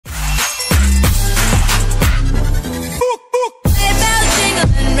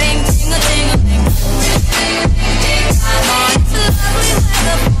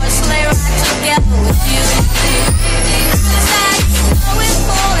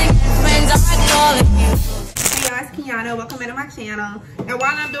Keonna. Welcome into my channel. And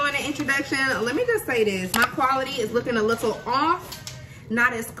while I'm doing the introduction, let me just say this. My quality is looking a little off,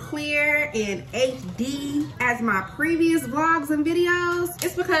 not as clear in HD as my previous vlogs and videos.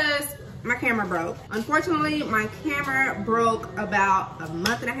 It's because my camera broke. Unfortunately, my camera broke about a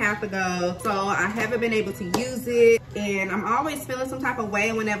month and a half ago, so I haven't been able to use it. And I'm always feeling some type of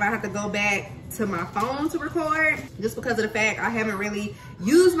way whenever I have to go back to my phone to record, just because of the fact I haven't really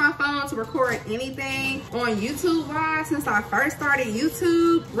used my phone to record anything on YouTube wise since I first started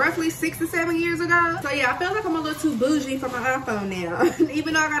YouTube roughly 6 to 7 years ago. So yeah, I feel like I'm a little too bougie for my iPhone now.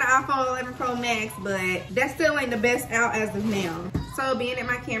 Even though I got an iPhone 11 Pro Max, but that still ain't the best out as of now. So being that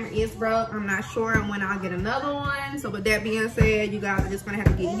my camera is broke, I'm not sure when I'll get another one. So with that being said, you guys are just gonna have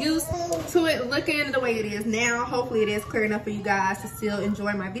to get used to it looking the way it is now. Hopefully it is clear enough for you guys to still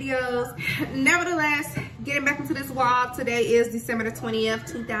enjoy my videos. Nevertheless, getting back into this vlog, today is December the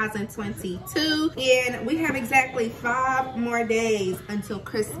 20th, 2022. And we have exactly 5 more days until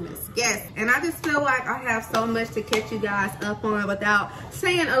Christmas. Yes, and I just feel like I have so much to catch you guys up on without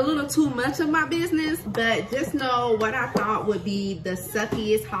saying a little too much of my business. But just know what I thought would be the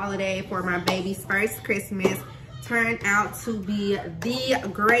suckiest holiday for my baby's first Christmas turned out to be the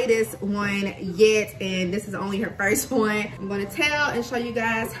greatest one yet, and this is only her first one. I'm going to tell and show you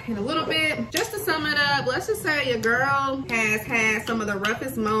guys in a little bit. Just to sum it up, let's just say your girl has had some of the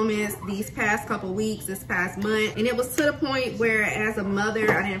roughest moments these past couple weeks, this past month, and it was to the point where as a mother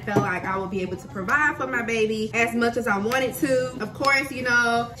I didn't feel like I would be able to provide for my baby as much as I wanted to. Of course, you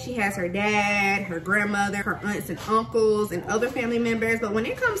know, she has her dad, her grandmother, her aunts and uncles, and other family members, but when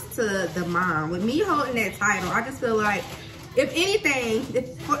it comes to the mom, with me holding that title, I just feel like if anything,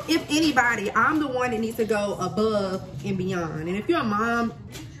 if anybody, I'm the one that needs to go above and beyond. And if you're a mom,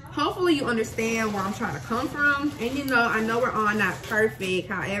 hopefully you understand where I'm trying to come from. And you know, I know we're all not perfect.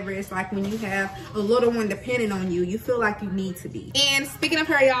 However, it's like when you have a little one depending on you, you feel like you need to be. And speaking of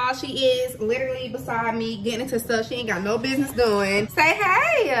her, y'all, she is literally beside me getting into stuff she ain't got no business doing. Say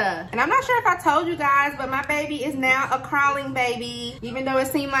hey. And I'm not sure if I told you guys, but my baby is now a crawling baby. Even though it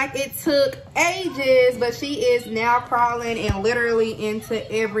seemed like it took ages, but she is now crawling and literally into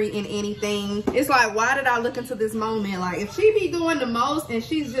every and anything. It's like, why did I look into this moment? Like, if she be doing the most and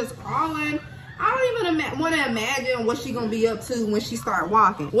she's just crawling, I don't even want to imagine what she's gonna be up to when she start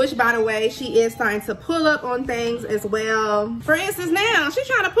walking. Which, by the way, she is starting to pull up on things as well. For instance, now she's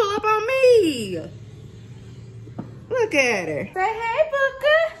trying to pull up on me. Look at her. Say hey,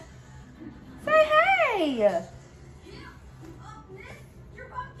 Booker. Say hey.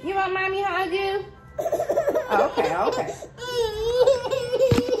 You want mommy to hug you? Okay, okay.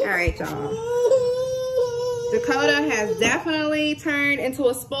 All right, y'all. Dakota has definitely turned into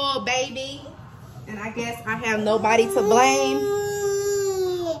a spoiled baby, and I guess I have nobody to blame.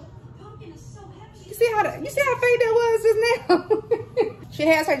 You see how fake that was just now? She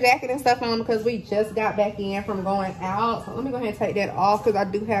has her jacket and stuff on because we just got back in from going out. So let me go ahead and take that off because I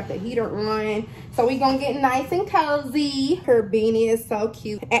do have the heater on. So we gonna get nice and cozy. Her beanie is so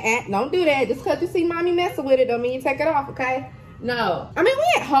cute. Don't do that. Just because you see mommy messing with it don't mean you take it off, okay? No, I mean,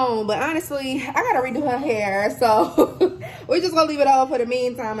 we at home, but honestly, I gotta redo her hair, so we're just gonna leave it on for the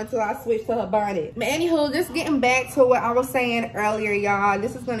meantime until I switch to her bonnet. But anywho, just getting back to what I was saying earlier, y'all,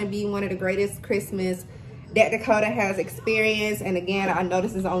 this is gonna be one of the greatest Christmas that Dakota has experienced. And again, I know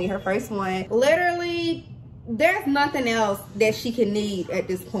this is only her first one. Literally, there's nothing else that she can need at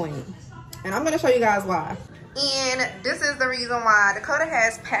this point. And I'm gonna show you guys why. And this is the reason why. Dakota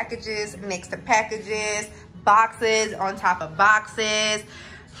has packages next to packages, boxes on top of boxes.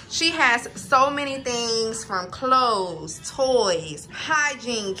 She has so many things, from clothes, toys,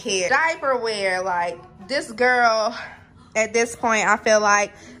 hygiene care, diaper wear. Like, this girl at this point, I feel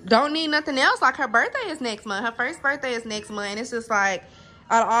like, don't need nothing else. Like, her birthday is next month. Her first birthday is next month. It's just like,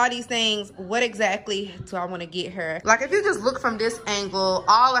 out of all these things, what exactly do I want to get her? Like, if you just look from this angle,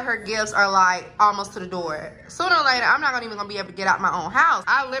 all of her gifts are like almost to the door. Sooner or later, I'm not even gonna be able to get out my own house.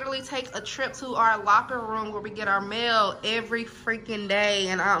 I literally take a trip to our locker room where we get our mail every freaking day,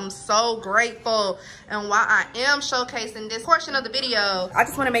 and I'm so grateful. And while I am showcasing this portion of the video, I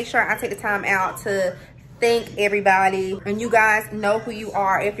just want to make sure I take the time out to thank everybody. And you guys know who you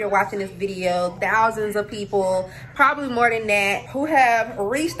are if you're watching this video. Thousands of people, probably more than that, who have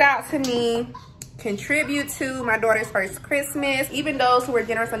reached out to me contribute to my daughter's first Christmas, even those who were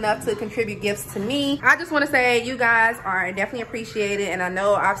generous enough to contribute gifts to me. I just want to say you guys are definitely appreciated, and I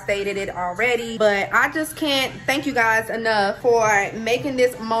know I've stated it already, but I just can't thank you guys enough for making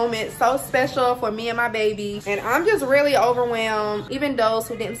this moment so special for me and my baby. And I'm just really overwhelmed, even those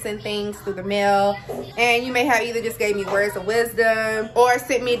who didn't send things through the mail, and you may have either just gave me words of wisdom or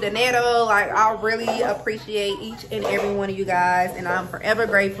sent me dinero. Like, I really appreciate each and every one of you guys, and I'm forever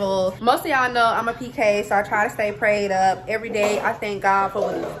grateful. Most of y'all know I'm a PK, so I try to stay prayed up every day. I thank God for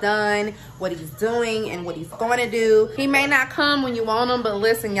what he's done, what he's doing, and what he's going to do. He may not come when you want him, but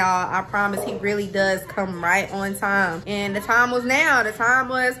listen, y'all, I promise he really does come right on time. And the time was now. The time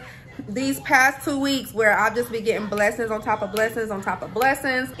was these past 2 weeks where I've just been getting blessings on top of blessings on top of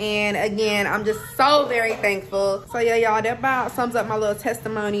blessings. And again, I'm just so very thankful. So yeah, y'all, that about sums up my little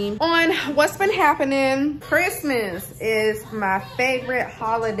testimony on what's been happening. Christmas is my favorite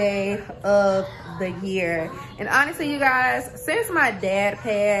holiday of the year. And honestly, you guys, since my dad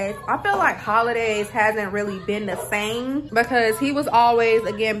passed, I feel like holidays hasn't really been the same, because he was always,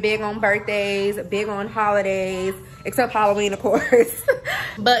 again, big on birthdays, big on holidays, except Halloween, of course.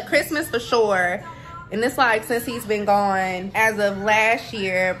 But Christmas for sure. And it's like, since he's been gone, as of last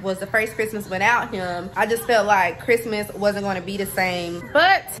year was the first Christmas without him, I just felt like Christmas wasn't going to be the same.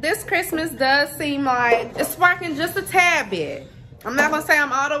 But this Christmas does seem like it's sparking just a tad bit. I'm not gonna say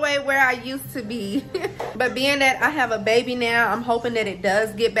I'm all the way where I used to be, but being that I have a baby now, I'm hoping that it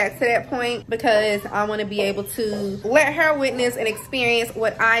does get back to that point, because I want to be able to let her witness and experience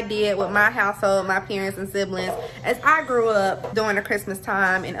what I did with my household, my parents and siblings, as I grew up during the Christmas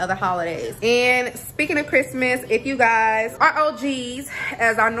time and other holidays. And speaking of Christmas, if you guys are OGs,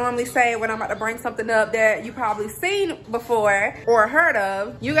 as I normally say when I'm about to bring something up that you probably seen before or heard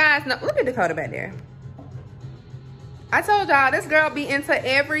of, you guys know, look at Dakota back there. I told y'all, this girl be into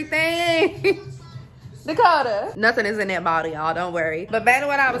everything. Dakota. Nothing is in that bottle, y'all, don't worry. But back to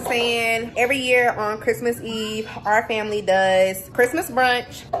what I was saying, every year on Christmas Eve, our family does Christmas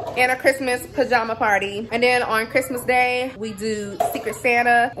brunch and a Christmas pajama party. And then on Christmas Day, we do Secret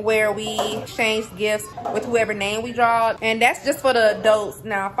Santa, where we exchange gifts with whoever name we draw. And that's just for the adults.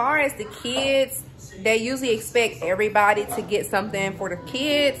 Now, as far as the kids, they usually expect everybody to get something for the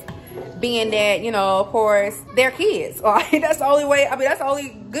kids, being that, you know, of course, they're kids. Like, that's the only way, I mean, that's the only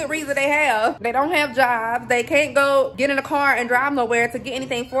good reason they have. They don't have jobs. They can't go get in a car and drive nowhere to get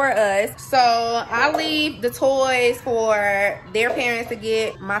anything for us. So I leave the toys for their parents to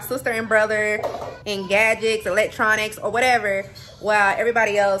get, my sister and brother, and gadgets, electronics, or whatever, while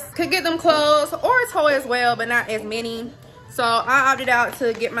everybody else could get them clothes or a toy as well, but not as many. So I opted out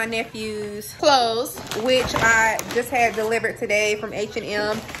to get my nephew's clothes, which I just had delivered today from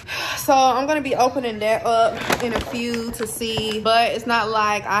H&M. So I'm gonna be opening that up in a few to see, but it's not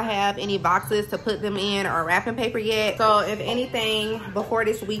like I have any boxes to put them in or wrapping paper yet. So if anything, before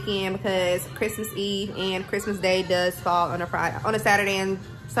this weekend, because Christmas Eve and Christmas Day does fall on a Saturday and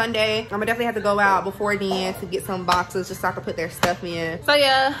Sunday, I'm gonna definitely have to go out before then to get some boxes just so I can put their stuff in. So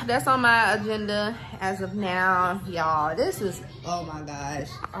yeah, that's on my agenda as of now, y'all. This is, oh my gosh,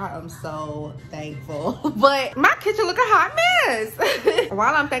 I am so thankful. But my kitchen look a hot mess.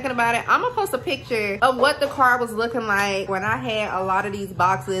 While I'm thinking about it, I'm gonna post a picture of what the car was looking like when I had a lot of these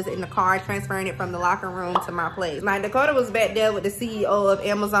boxes in the car, transferring it from the locker room to my place. Like, Dakota was back there with the CEO of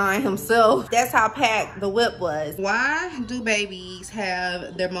Amazon himself. That's how packed the whip was. Why do babies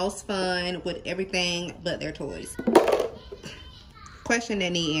have their most fun with everything but their toys? Question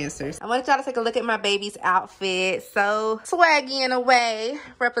that need answers. I wanted y'all to take a look at my baby's outfit. So swaggy in a way,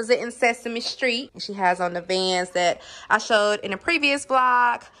 representing Sesame Street. She has on the Vans that I showed in a previous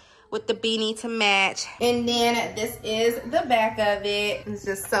vlog with the beanie to match. And then this is the back of it. It's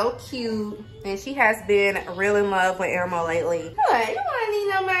just so cute. And she has been real in love with Elmo lately. What? You wanna need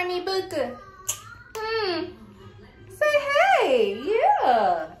no mommy buka? Say hey,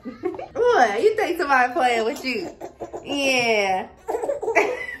 yeah. What? You think somebody playing with you? Yeah.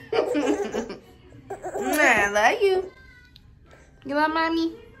 I love you. You love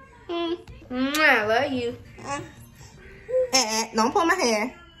mommy? I love you. Don't pull my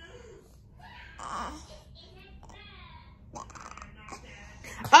hair.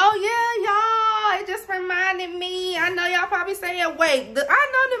 Oh yeah, y'all, it just reminded me. I know y'all probably saying, wait,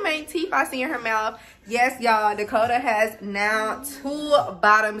 I know the main teeth I see in her mouth. Yes, y'all, Dakota has now 2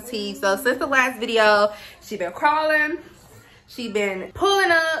 bottom teeth. So since the last video, she been crawling, she been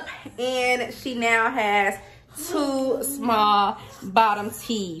pulling up, and she now has 2 small bottom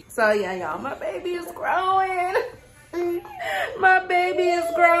teeth. So yeah, y'all, my baby is growing. My baby is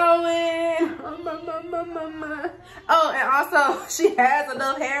growing. Oh, and also she has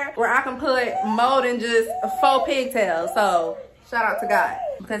enough hair where I can put more than just 4 pigtails. So shout out to God.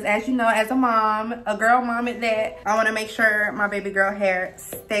 Because as you know, as a mom, a girl mom at that, I want to make sure my baby girl hair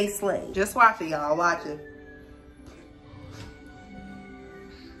stays slick. Just watch it, y'all. Watch it.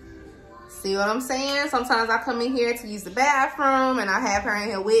 See what I'm saying? Sometimes I come in here to use the bathroom and I have her in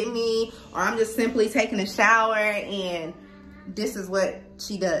here with me, or I'm just simply taking a shower, and this is what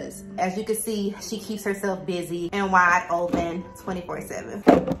she does. As you can see, she keeps herself busy and wide open 24/7.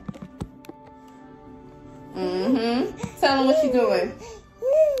 Tell them what you doing.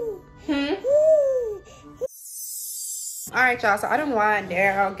 All right, y'all, so I done wind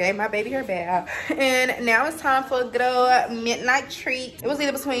down, gave my baby her bath, and now it's time for a good old midnight treat. It was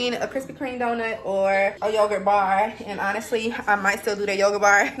either between a Krispy Kreme donut or a yogurt bar, and honestly, I might still do the yogurt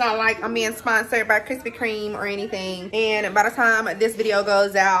bar. It's not like I'm being sponsored by Krispy Kreme or anything, and by the time this video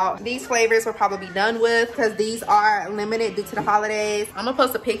goes out, these flavors will probably be done with, because these are limited due to the holidays. I'm gonna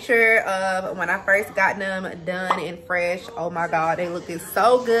post a picture of when I first got them done and fresh. Oh my God, they looked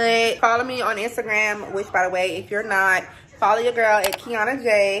so good. Follow me on Instagram, which by the way, if you're not, follow your girl at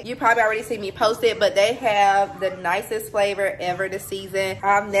keonnajae. You probably already seen me post it, but they have the nicest flavor ever this season.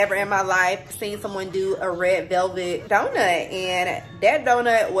 I've never in my life seen someone do a red velvet donut, and that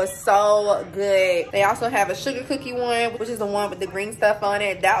donut was so good. They also have a sugar cookie one, which is the one with the green stuff on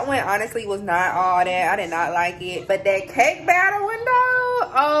it. That one honestly was not all that. I did not like it. But that cake batter one though,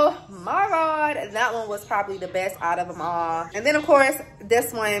 oh my God, that one was probably the best out of them all. And then of course,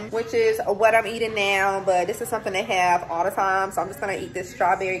 this one, which is what I'm eating now, but this is something they have all the time, so I'm just gonna eat this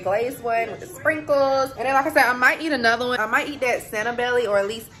strawberry glazed one with the sprinkles. And then like I said, I might eat another one. I might eat that Santa Belly, or at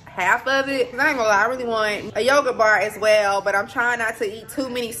least half of it. I'm not gonna lie, I really want a yogurt bar as well, but I'm trying not to eat too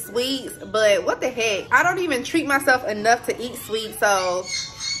many sweets. But what the heck, I don't even treat myself enough to eat sweets, so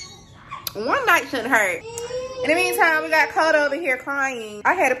one night shouldn't hurt. In the meantime, we got Dakota over here crying.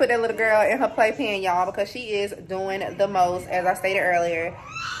 I had to put that little girl in her playpen, y'all, because she is doing the most, as I stated earlier.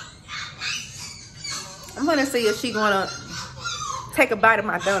 I'm gonna see if she's gonna take a bite of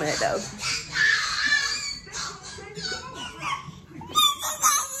my donut though.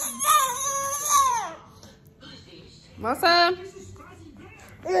 What's up?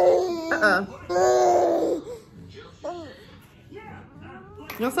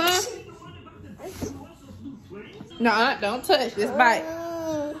 What's up? No, don't touch. Just bite.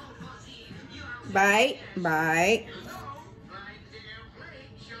 Bite, bite.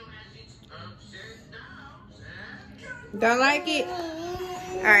 Don't like it?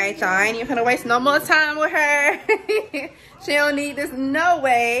 All right, y'all, I ain't even gonna waste no more time with her. She don't need this no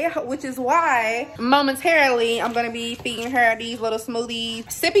way, which is why momentarily I'm gonna be feeding her these little smoothie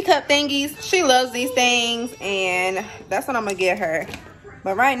sippy cup thingies. She loves these things, and that's what I'm gonna get her.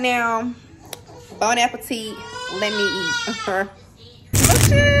 But right now, bon appetit, let me eat.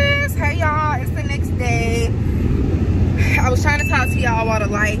 Cheers. Hey y'all, it's the next day. I was trying to talk to y'all while the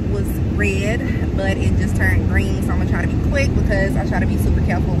light was red, but it just turned green, so I'm gonna try to be quick because I try to be super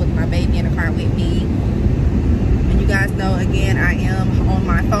careful with my baby in the car with me. And you guys know, again, I am on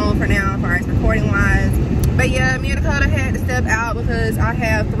my phone for now as far as recording wise. But yeah, me and Dakota had to step out because I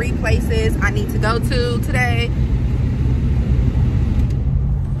have 3 places I need to go to today.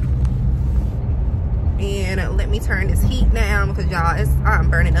 And let me turn this heat down because y'all, I'm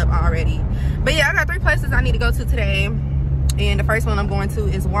burning up already. But yeah, I got 3 places I need to go to today. And the first one I'm going to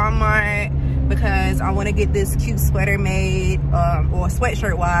is Walmart because I want to get this cute sweater made, or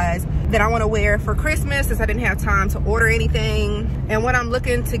sweatshirt wise, that I want to wear for Christmas since I didn't have time to order anything. And what I'm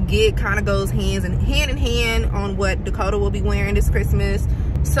looking to get kind of goes hand in hand on what Dakota will be wearing this Christmas.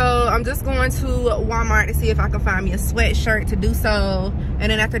 So I'm just going to Walmart to see if I can find me a sweatshirt to do so.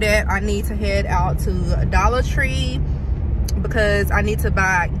 And then after that, I need to head out to Dollar Tree because I need to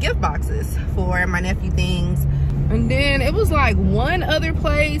buy gift boxes for my nephew things. And then it was like one other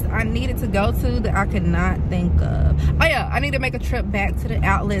place I needed to go to that I could not think of. Oh yeah, I need to make a trip back to the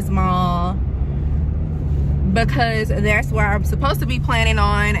Outlets Mall because that's where I'm supposed to be planning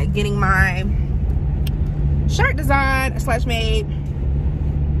on getting my shirt design / made.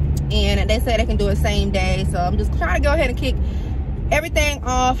 And they said they can do it same day, so I'm just trying to go ahead and kick everything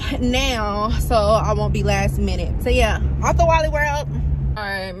off now so I won't be last minute. So yeah, off the Wally World. All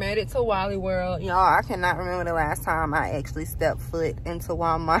right, made it to Wally World. Y'all, I cannot remember the last time I actually stepped foot into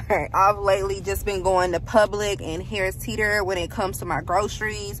Walmart. I've lately just been going to Publix and Harris Teeter when it comes to my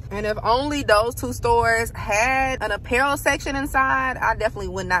groceries. And if only those 2 stores had an apparel section inside, I definitely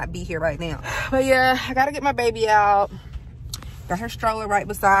would not be here right now. But yeah, I gotta get my baby out. Got her stroller right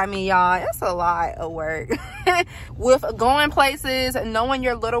beside me, y'all. It's a lot of work. With going places, knowing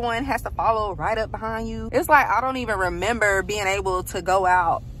your little one has to follow right up behind you. It's like I don't even remember being able to go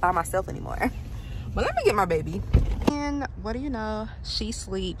out by myself anymore. But let me get my baby. And what do you know? She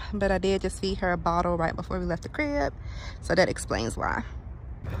sleep, but I did just feed her a bottle right before we left the crib. So that explains why.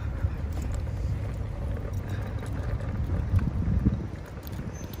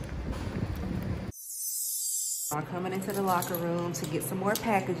 I'm coming into the locker room to get some more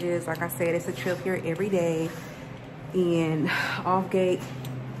packages. Like I said, it's a trip here every day. And off gate,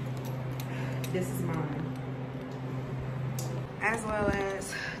 this is mine. As well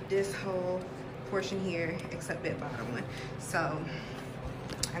as this whole portion here, except that bottom one. So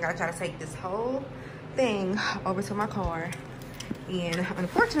I gotta try to take this whole thing over to my car. And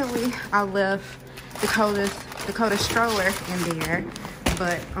unfortunately, I left Dakota's stroller in there,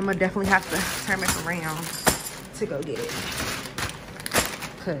 but I'm gonna definitely have to turn it around to go get it,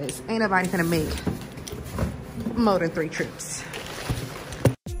 because ain't nobody gonna make more than 3 trips.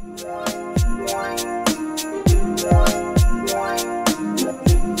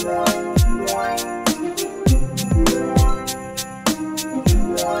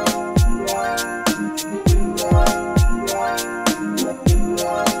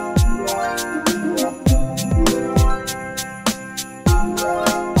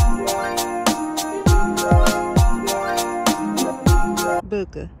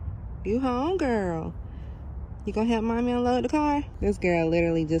 You home, girl? You gonna help mommy unload the car? This girl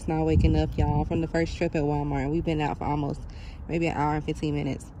literally just now waking up, y'all, from the first trip at Walmart. We've been out for almost maybe an hour and 15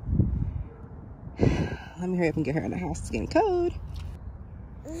 minutes. Let me hurry up and get her in the house. It's getting cold.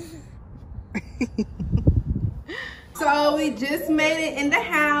 So we just made it in the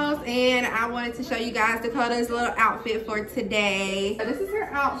house, and I wanted to show you guys Dakota's little outfit for today. So this is her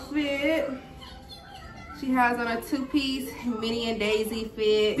outfit. She has on a 2-piece Minnie and Daisy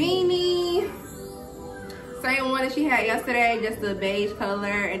fit beanie. Same one that she had yesterday, just a beige color.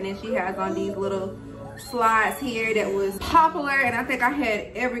 And then she has on these little slides here that was popular, and I think I had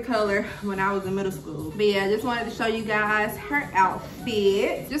every color when I was in middle school. But yeah, just wanted to show you guys her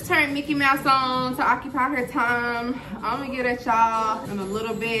outfit. Just turned Mickey Mouse on to occupy her time. I'm gonna get at y'all in a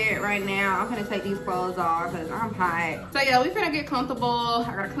little bit right now. I'm gonna take these clothes off because I'm hot. So yeah, we finna get comfortable.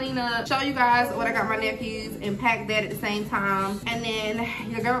 I gotta clean up, show you guys what I got my nephews, and pack that at the same time. And then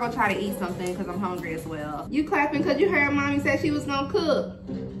your girl gonna try to eat something because I'm hungry as well. You clapping because you heard mommy said she was gonna cook?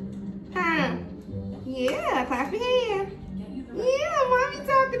 Huh? Yeah, clap your hands. Yeah, mommy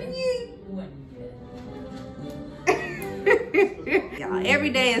talking to you. Y'all, every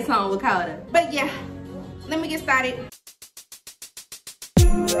day is home with Dakota. But yeah, let me get started.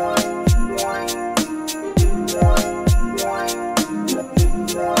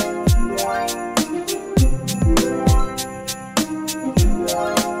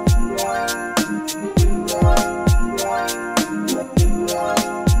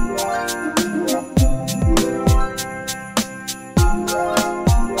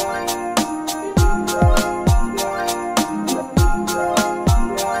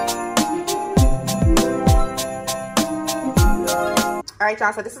 Alright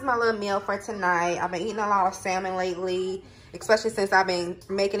y'all, so this is my little meal for tonight. I've been eating a lot of salmon lately, especially since I've been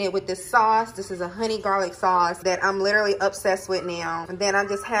making it with this sauce. This is a honey garlic sauce that I'm literally obsessed with now. And then I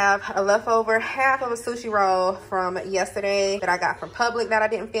just have a leftover half of a sushi roll from yesterday that I got from Publix that I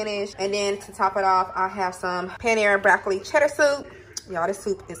didn't finish. And then to top it off, I have some paneer broccoli cheddar soup. Y'all, this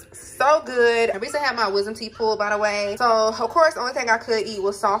soup is so good. I recently had my wisdom teeth pulled, by the way. So, of course, the only thing I could eat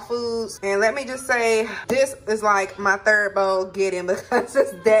was soft foods. And let me just say, this is like my 3rd bowl getting because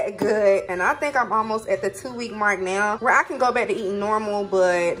it's that good. And I think I'm almost at the 2-week mark now where I can go back to eating normal.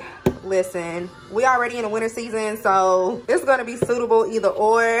 But listen, we already in the winter season, so it's going to be suitable either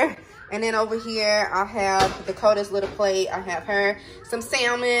or. And then over here, I have Dakota's little plate. I have her some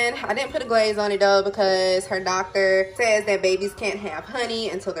salmon. I didn't put a glaze on it though because her doctor says that babies can't have honey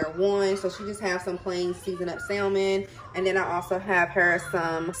until they're 1. So she just has some plain seasoned up salmon. And then I also have her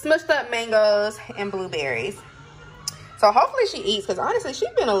some smushed up mangoes and blueberries. So hopefully she eats, because honestly, she's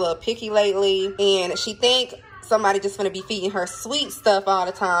been a little picky lately. And she think somebody just gonna be feeding her sweet stuff all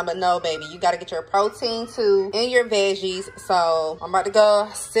the time, but no, baby, you gotta get your protein too and your veggies. So I'm about to go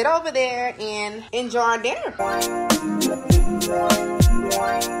sit over there and enjoy our dinner.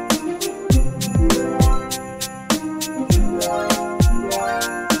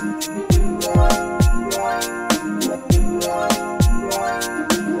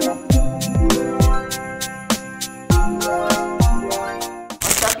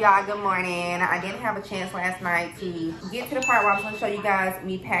 y'all? Good morning. I didn't have a chance last night to get to the part where I was going to show you guys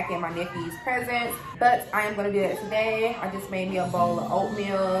me packing my nephew's presents, but I am going to do that today. I just made me a bowl of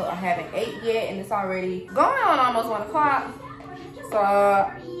oatmeal. I haven't ate yet, and it's already going on almost 1 o'clock.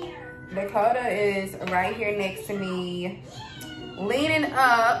 So Dakota is right here next to me, leaning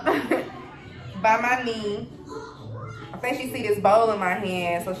up by my knee. I think she see this bowl in my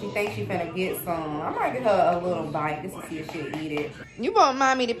hand, so she thinks she finna get some. I might give her a little bite just to see if she'll eat it. You want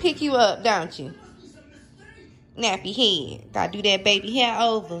mommy to pick you up, don't you? Nappy head. Gotta do that baby hair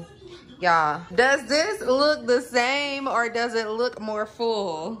over. Y'all, does this look the same or does it look more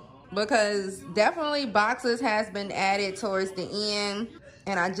full? Because definitely boxes has been added towards the end.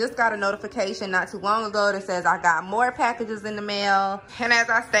 And I just got a notification not too long ago that says I got more packages in the mail. And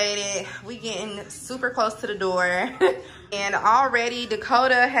as I stated, we getting super close to the door. And already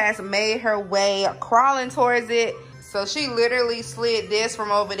Dakota has made her way crawling towards it. So she literally slid this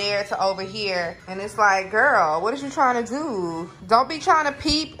from over there to over here. And it's like, girl, what is you trying to do? Don't be trying to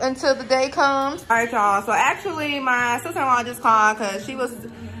peep until the day comes. All right, y'all. So actually my sister-in-law just called because she was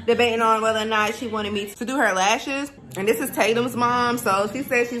debating on whether or not she wanted me to do her lashes. And this is Tatum's mom, so she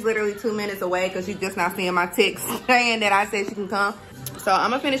said she's literally 2 minutes away because she's just not seeing my text saying that I said she can come. So I'm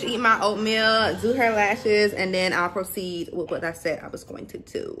gonna finish eating my oatmeal, do her lashes, and then I'll proceed with what I said I was going to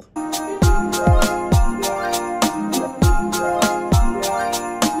do.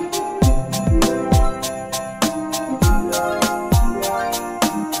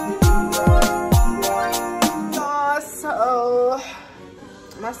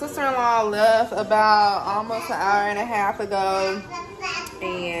 My sister-in-law left about almost an hour and a half ago,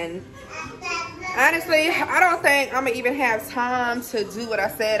 and honestly, I don't think I'm gonna even have time to do what I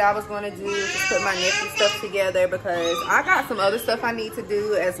said I was gonna do, just put my nephew stuff together, because I got some other stuff I need to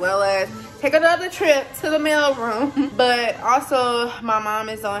do, as well as take another trip to the mailroom. But also, my mom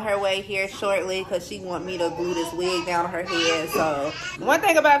is on her way here shortly because she want me to glue this wig down her head. So one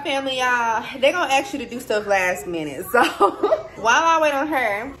thing about family, y'all, they gonna ask you to do stuff last minute. So while I wait on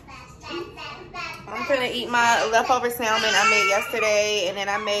her, I'm gonna eat my leftover salmon I made yesterday, and then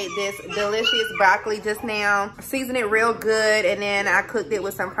I made this delicious broccoli just now. Seasoned it real good, and then I cooked it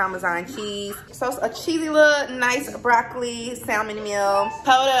with some Parmesan cheese. So it's a cheesy little nice broccoli salmon meal.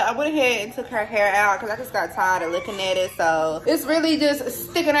 Dakota, I went ahead and took her hair out because I just got tired of looking at it. So it's really just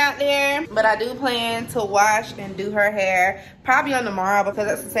sticking out there. But I do plan to wash and do her hair probably on tomorrow, because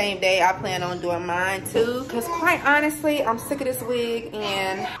that's the same day I plan on doing mine too. Because quite honestly, I'm sick of this wig,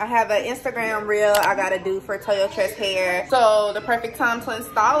 and I have an Instagram reel I gotta do for ᶫᵒᵛᵉᵧ hair. So the perfect time to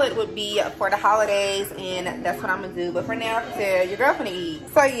install it would be for the holidays, and that's what I'm gonna do. But for now, your girl finna eat.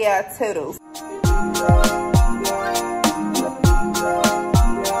 So yeah, toodles.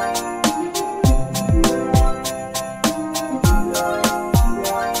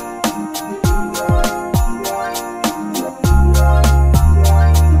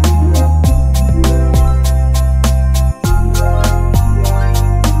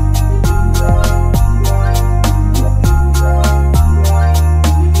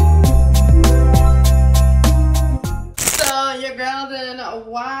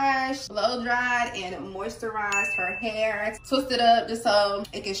 Blow dried and moisturized her hair, twist it up just so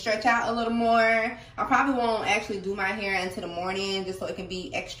it can stretch out a little more. I probably won't actually do my hair until the morning just so it can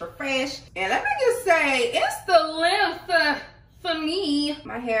be extra fresh. And let me just say, it's the length for me.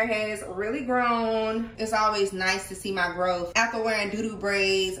 My hair has really grown. It's always nice to see my growth after wearing doo-doo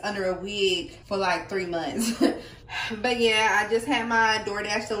braids under a wig for like 3 months. But yeah, I just had my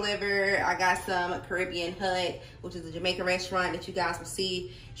DoorDash delivered. I got some Caribbean Hut, which is a Jamaican restaurant that you guys will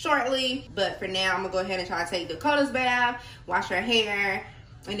see shortly. But for now, I'm gonna go ahead and try to take Dakota's bath, wash her hair,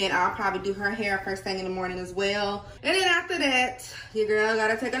 and then I'll probably do her hair first thing in the morning as well. And then after that, your girl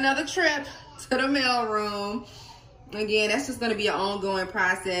gotta take another trip to the mailroom. Again, that's just going to be an ongoing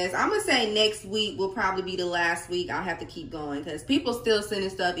process. I'm going to say next week will probably be the last week I'll have to keep going, because people still sending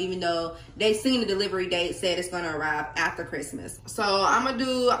stuff even though they seen the delivery date said it's going to arrive after Christmas. So I'm going to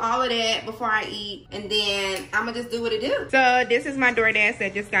do all of that before I eat, and then I'm going to just do what it do. So this is my DoorDash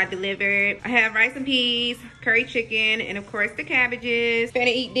that just got delivered. I have rice and peas, curry chicken, and of course the cabbages. Gonna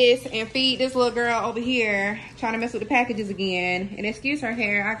eat this and feed this little girl over here trying to mess with the packages again. And excuse her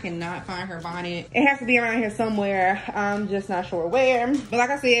hair, I cannot find her bonnet. It has to be around here somewhere. I'm just not sure where. But like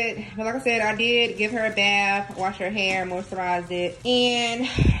I said, I did give her a bath, wash her hair, moisturize it. And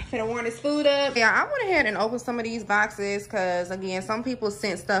Finna warm this food up. Yeah, I went ahead and opened some of these boxes because, again, some people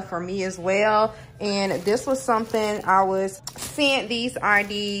sent stuff for me as well. And this was something I was sent. These are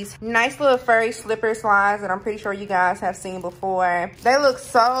these nice little furry slipper slides that I'm pretty sure you guys have seen before. They look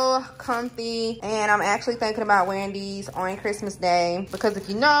so comfy, and I'm actually thinking about wearing these on Christmas Day because if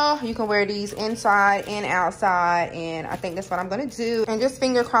you know, you can wear these inside and outside, and I think that's what I'm gonna do. And just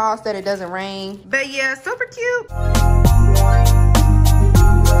finger crossed that it doesn't rain. But yeah, super cute.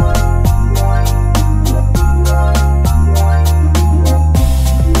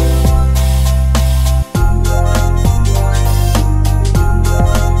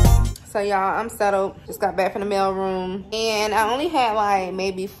 So y'all, I'm settled. Just got back from the mail room, and I only had like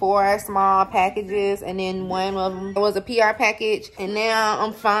maybe 4 small packages, and then one of them was a PR package. And now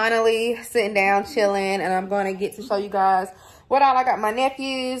I'm finally sitting down chilling, and I'm going to get to show you guys what all I got my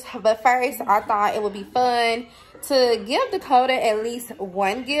nephews. But first, I thought it would be fun to give Dakota at least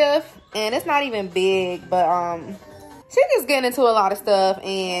one gift, and it's not even big, but she's just getting into a lot of stuff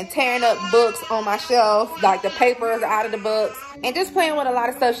and tearing up books on my shelf, like the papers out of the books, and just playing with a lot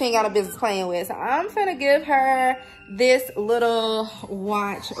of stuff she ain't got no business playing with. So I'm finna give her this little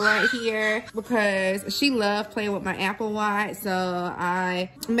watch right here because she loved playing with my Apple Watch. So I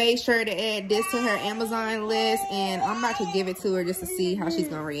made sure to add this to her Amazon list, and I'm about to give it to her just to see how she's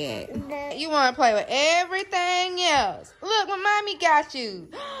gonna react. You wanna play with everything else? Look what mommy got you.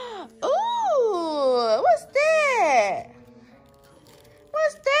 Ooh, what's that?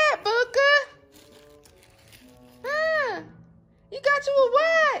 What's that, Booker? Huh? You got you a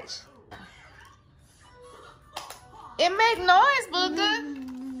watch. It make noise, Booker.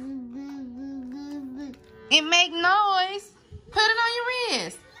 It make noise. Put it on your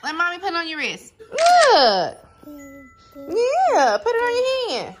wrist. Let mommy put it on your wrist. Look. Yeah, put it on your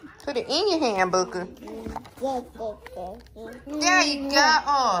hand. Put it in your hand, Booker. There you go.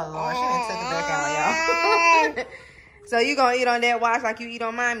 Oh, Lord, she done took it back out, y'all. So you gonna eat on that watch like you eat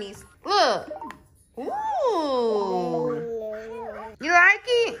on mommy's. Look. Ooh. You like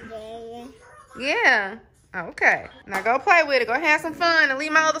it? Yeah. Okay. Now go play with it. Go have some fun and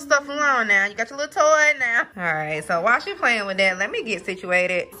leave my other stuff alone now. You got your little toy now. All right. So while she's playing with that, let me get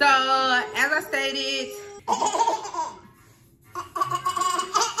situated. So as I stated.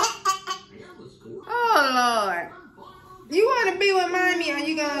 Oh, Lord. You want to be with mommy or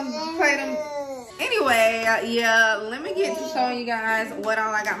you going to play them? Anyway, yeah, let me get to showing you guys what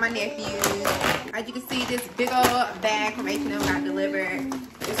all I got my nephews. As you can see, this big old bag from H&M got delivered.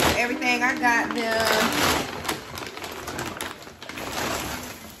 This is everything I got them.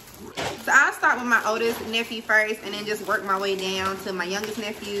 So I'll start with my oldest nephew first and then just work my way down to my youngest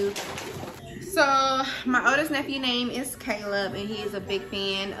nephew. So my oldest nephew name is Caleb, and he is a big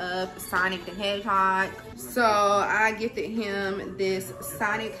fan of Sonic the Hedgehog. So I gifted him this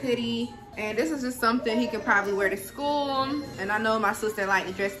Sonic hoodie, and this is just something he can probably wear to school. And I know my sister liked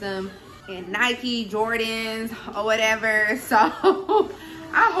to dress them in Nike, Jordans, or whatever. So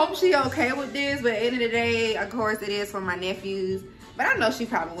I hope she okay with this, but at the end of the day, of course, it is for my nephews. But I know she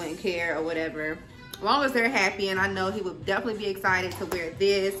probably wouldn't care or whatever. As long as they're happy, and I know he would definitely be excited to wear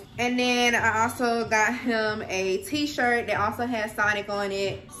this. And then I also got him a t-shirt that also has Sonic on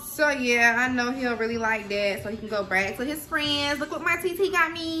it. So yeah, I know he'll really like that, so he can go brag to his friends. Look what my TT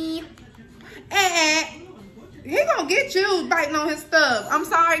got me. And he gonna get you biting on his stuff. I'm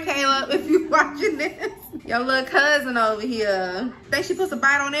sorry, Caleb, if you watching this. Your little cousin over here. I think she puts a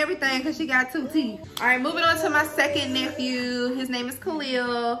bite on everything because she got 2 teeth. All right, moving on to my second nephew. His name is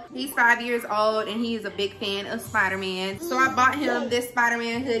Khalil. He's 5 years old, and he's a big fan of Spider-Man. So I bought him this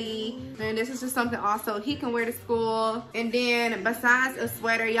Spider-Man hoodie, and this is just something also he can wear to school. And then besides a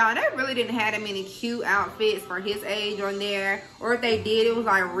sweater, y'all, they really didn't have that many cute outfits for his age on there. Or if they did, it was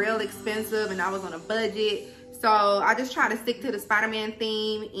like real expensive, and I was on a budget. So I just try to stick to the Spider-Man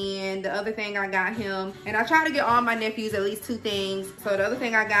theme. And the other thing I got him, and I try to get all my nephews at least 2 things. So the other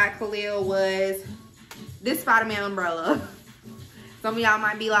thing I got Khalil was this Spider-Man umbrella. Some of y'all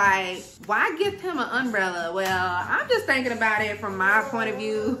might be like, why gift him an umbrella? Well, I'm just thinking about it from my point of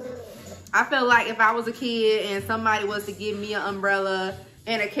view. I feel like if I was a kid and somebody was to give me an umbrella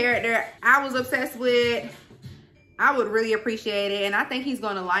and a character I was obsessed with, I would really appreciate it, and I think he's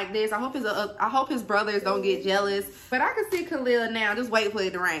gonna like this. I hope his brothers don't get jealous. But I can see Khalil now. Just wait for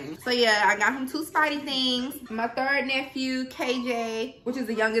it to rain. So yeah, I got him 2 Spidey things. My third nephew, KJ, which is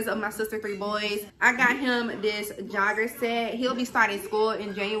the youngest of my sister 3 boys, I got him this jogger set. He'll be starting school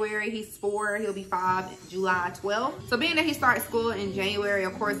in January. He's 4. He'll be 5 July 12th. So being that he starts school in January,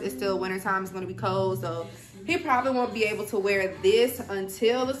 of course, it's still wintertime. It's gonna be cold, so he probably won't be able to wear this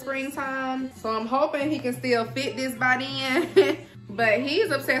until the springtime. So I'm hoping he can still fit this by then. But But he's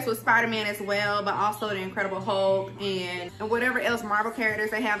obsessed with Spider-Man as well, but also the Incredible Hulk and whatever else Marvel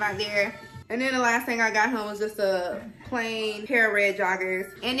characters they have out there. And then the last thing I got him was just a plain pair of red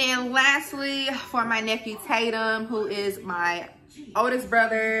joggers. And then lastly, for my nephew Tatum, who is my oldest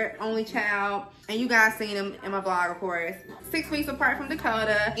brother, only child, and you guys seen him in my vlog, of course. 6 weeks apart from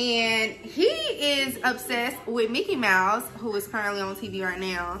Dakota, and he is obsessed with Mickey Mouse, who is currently on TV right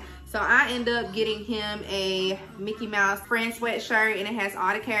now. So I end up getting him a Mickey Mouse friend sweatshirt, and it has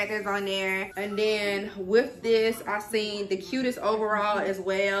all the characters on there. And then with this, I seen the cutest overall as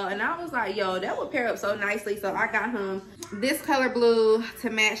well, and I was like, yo, that would pair up so nicely. So I got him this color blue to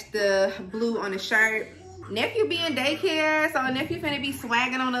match the blue on the shirt. Nephew be in daycare, so nephew finna be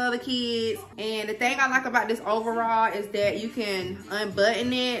swagging on the other kids. And the thing I like about this overall is that you can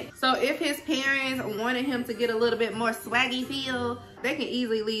unbutton it. So if his parents wanted him to get a little bit more swaggy feel, they can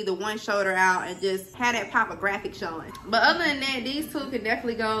easily leave the one shoulder out and just have that pop of graphic showing. But other than that, these two can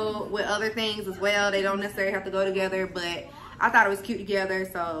definitely go with other things as well. They don't necessarily have to go together, but I thought it was cute together.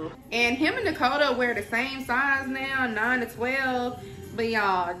 So, and him and Dakota wear the same size now, 9 to 12. But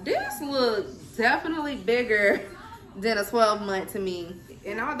y'all, this looks definitely bigger than a 12-month to me.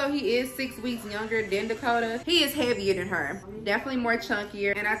 And although he is 6 weeks younger than Dakota, he is heavier than her. Definitely more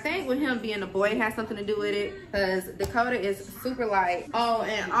chunkier. And I think with him being a boy has something to do with it, because Dakota is super light. Oh,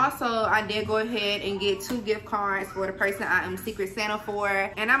 and also I did go ahead and get 2 gift cards for the person I am Secret Santa for.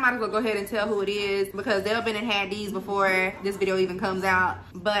 And I might as well go ahead and tell who it is, because they've been and had these before this video even comes out.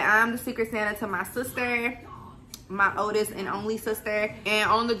 But I'm the Secret Santa to my sister, my oldest and only sister. And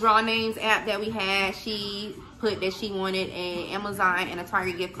on the Draw Names app that we had, she put that she wanted an Amazon and a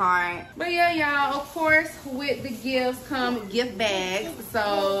Target gift card. But yeah, y'all, of course with the gifts come gift bags.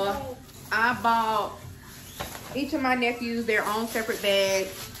 So I bought each of my nephews their own separate bags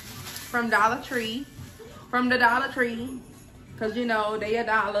from Dollar Tree, from the Dollar Tree, because you know they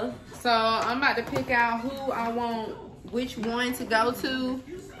 $1. So I'm about to pick out who I want which one to go to,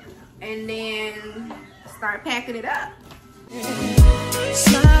 and then start packing it up.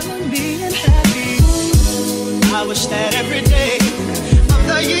 Smiling, being happy. I wish that every day of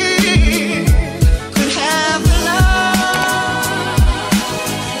the year could have the love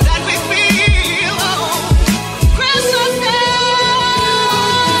that we feel on Christmas Day.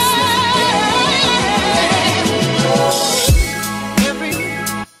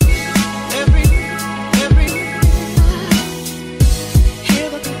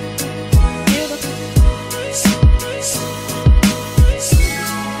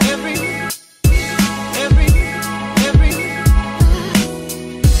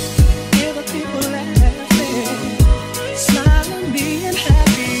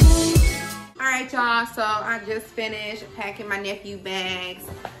 So I just finished packing my nephew bags.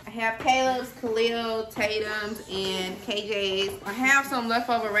 I have Caleb's, Khalil, Tatum's, and KJ's. I have some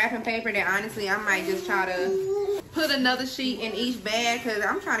leftover wrapping paper that honestly I might just try to put another sheet in each bag, because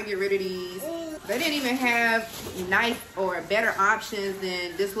I'm trying to get rid of these. They didn't even have nice or better options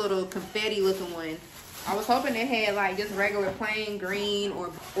than this little confetti looking one. I was hoping they had like just regular plain green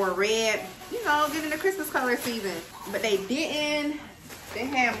or red, you know, getting the Christmas color season. But they didn't. They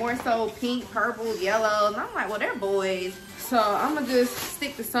had more so pink, purple, yellow, and I'm like, well, they're boys. So I'm gonna just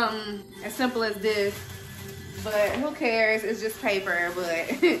stick to something as simple as this. But who cares? It's just paper.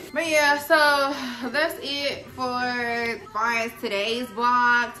 But yeah, so that's it for as far as today's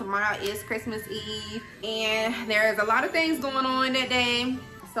vlog. Tomorrow is Christmas Eve, and there's a lot of things going on that day.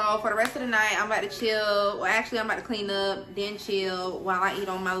 So for the rest of the night, I'm about to chill. Well, actually, I'm about to clean up, then chill while I eat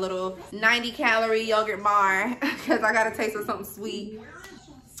on my little 90-calorie yogurt bar, because I got a taste of something sweet.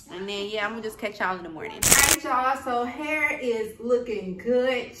 And then, yeah, I'm gonna just catch y'all in the morning. All right, y'all, so hair is looking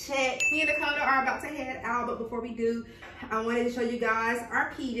good. Check. Me and Dakota are about to head out, but before we do, I wanted to show you guys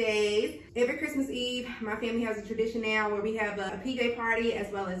our PJs. Every Christmas Eve, my family has a tradition now where we have a PJ party as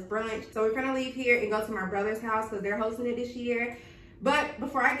well as brunch. So we're gonna leave here and go to my brother's house because they're hosting it this year. But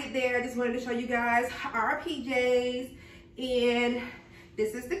before I get there, I just wanted to show you guys our PJs. And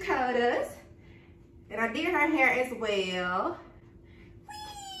this is Dakota's. And I did her hair as well.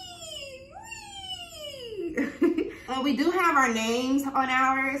 We do have our names on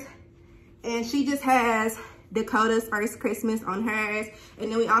ours, and she just has Dakota's First Christmas on hers,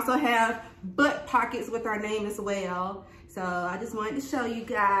 and then we also have butt pockets with our name as well. So I just wanted to show you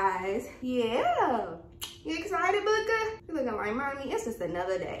guys. Yeah, you excited, Booker? You're looking like mommy. It's just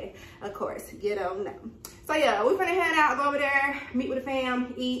another day, of course. You don't know. So yeah, we're gonna head out, go over there, meet with the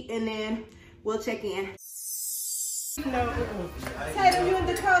fam, eat, and then we'll check in. No, Tatum, you and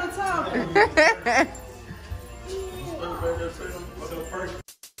Dakota talking.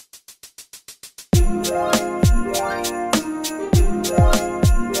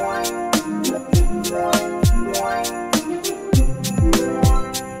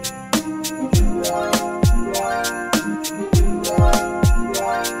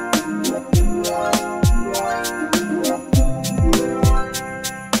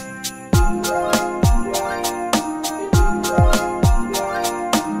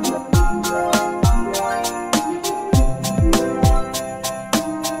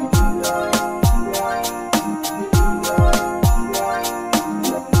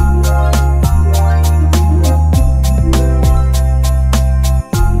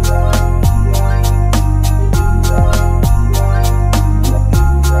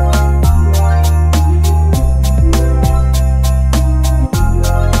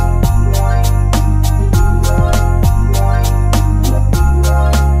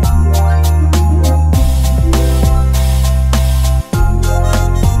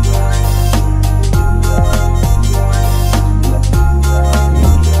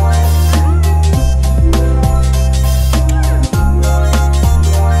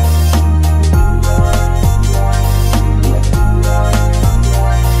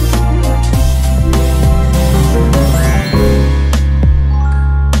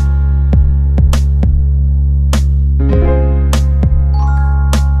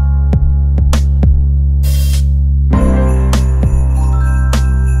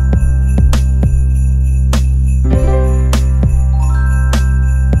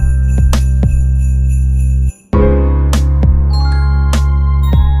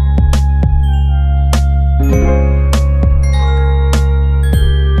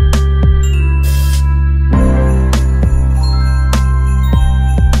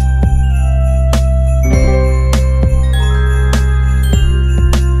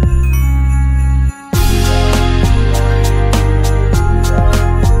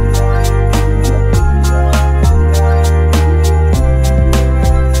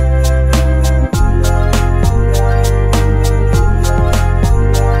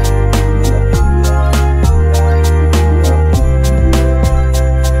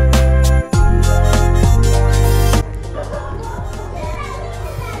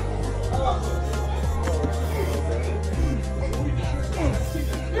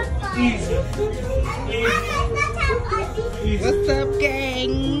 Easy. What's up,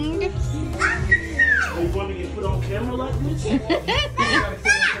 gang? You want to get put on camera like this? You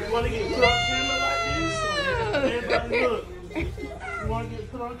want to get put on camera like this? Everybody look. You want to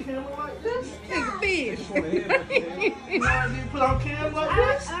get put on camera like this? Take a fish. You want to get put on camera like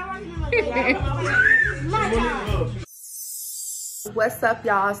this? What's up,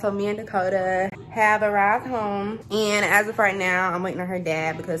 y'all? So me and Dakota have arrived home, and as of right now, I'm waiting on her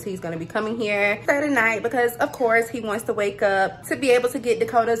dad because he's gonna be coming here Thursday night because of course he wants to wake up to be able to get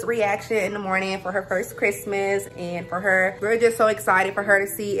Dakota's reaction in the morning for her first Christmas. And for her, we're just so excited for her to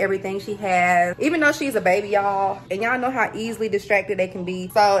see everything she has, even though she's a baby, y'all, and y'all know how easily distracted they can be.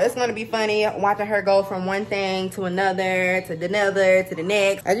 So it's gonna be funny watching her go from one thing to another to the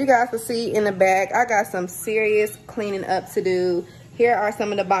next. As you guys can see in the back, I got some serious cleaning up to do. Here are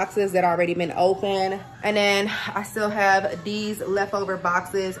some of the boxes that already been opened. And then I still have these leftover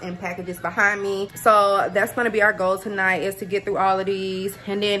boxes and packages behind me. So that's gonna be our goal tonight, is to get through all of these.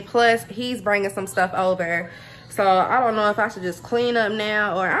 And then plus he's bringing some stuff over. So I don't know if I should just clean up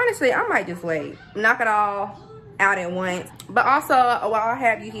now, or honestly, I might just wait. Knock it all out at once. But also, while I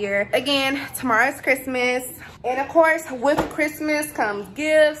have you here, again, tomorrow's Christmas. And of course, with Christmas comes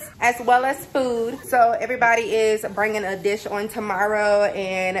gifts as well as food. So everybody is bringing a dish on tomorrow,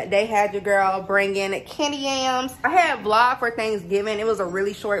 and they had your girl bringing candy yams. I had a vlog for Thanksgiving. It was a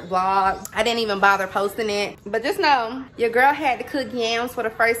really short vlog. I didn't even bother posting it. But just know, your girl had to cook yams for the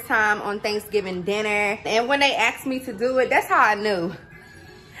first time on Thanksgiving dinner. And when they asked me to do it, that's how I knew.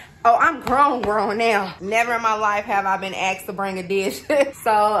 Oh, I'm grown now. Never in my life have I been asked to bring a dish.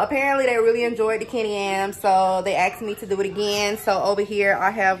 So apparently they really enjoyed the candy yams, so they asked me to do it again. So over here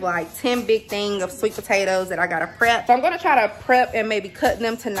I have like 10 big things of sweet potatoes that I gotta prep. So I'm gonna try to prep and maybe cut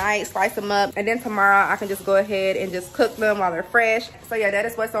them tonight, slice them up, and then tomorrow I can just go ahead and just cook them while they're fresh. So yeah, that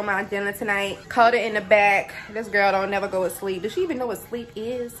is what's on my agenda tonight. Dakota in the back. This girl don't never go to sleep. Does she even know what sleep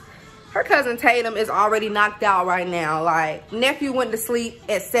is? Her cousin Tatum is already knocked out right now. Like, nephew went to sleep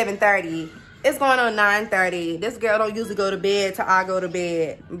at 7:30. It's going on 9:30. This girl don't usually go to bed till I go to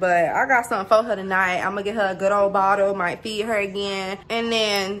bed. But I got something for her tonight. I'm gonna get her a good old bottle, might feed her again. And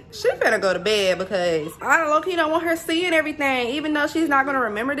then she better go to bed because I low-key don't want her seeing everything, even though she's not gonna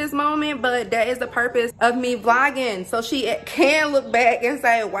remember this moment. But that is the purpose of me vlogging. So she can look back and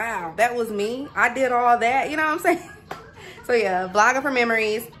say, wow, that was me. I did all that, you know what I'm saying? So yeah, vlogging for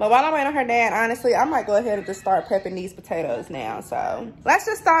memories. But while I'm waiting on her dad, honestly, I might go ahead and just start prepping these potatoes now. So let's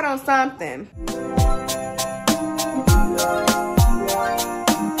just start on something.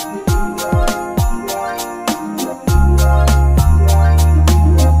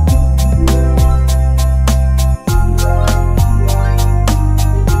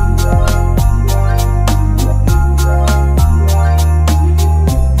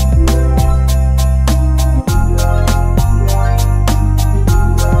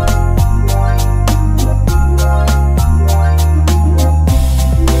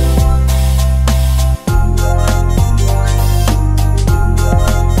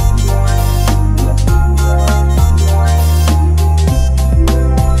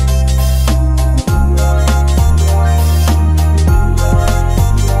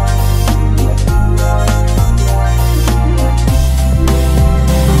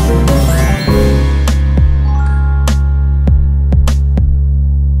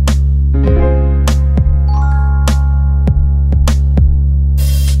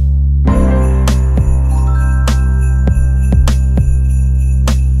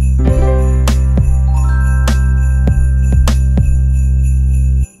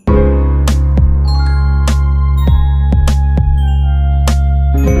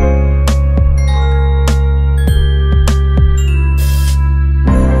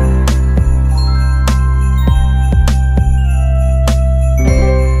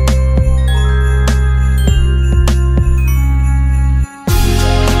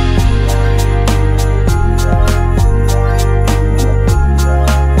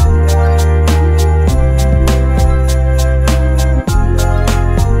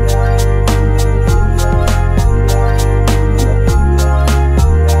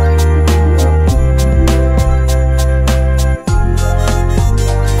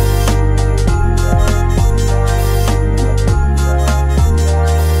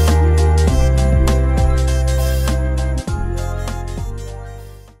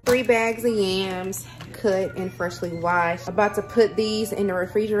 3 bags of yams, cut and freshly washed. About to put these in the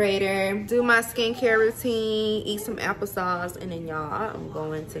refrigerator, do my skincare routine, eat some applesauce, and then y'all, I'm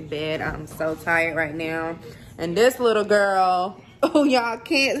going to bed. I'm so tired right now. And this little girl, oh, y'all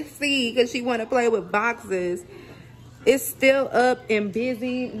can't see because she want to play with boxes. It's still up and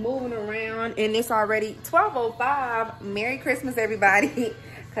busy, moving around, and it's already 12:05. Merry Christmas, everybody,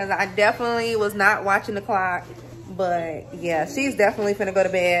 because I definitely was not watching the clock. But yeah, she's definitely finna go to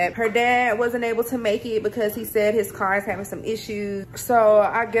bed. Her dad wasn't able to make it because he said his car is having some issues. So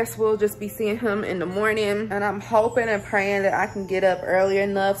I guess we'll just be seeing him in the morning. And I'm hoping and praying that I can get up early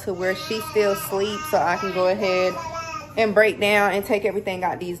enough to where she still sleeps so I can go ahead and break down and take everything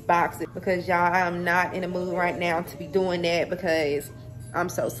out these boxes, because y'all, I'm not in the mood right now to be doing that because I'm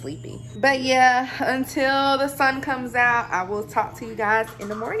so sleepy. But yeah, until the sun comes out, I will talk to you guys in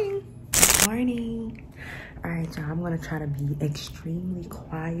the morning. Morning. All right, y'all, I'm gonna try to be extremely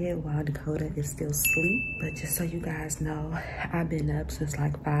quiet while Dakota is still asleep. But just so you guys know, I've been up since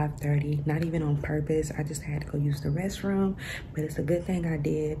like 5:30, not even on purpose. I just had to go use the restroom, but it's a good thing I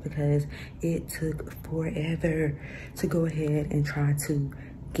did because it took forever to go ahead and try to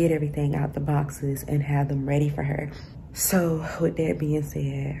get everything out the boxes and have them ready for her. So with that being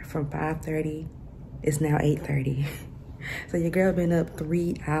said, from 5:30, it's now 8:30. So your girl been up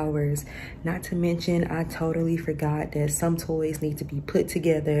 3 hours. Not to mention, I totally forgot that some toys need to be put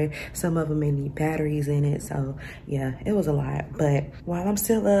together. Some of them may need batteries in it. So yeah, it was a lot. But while I'm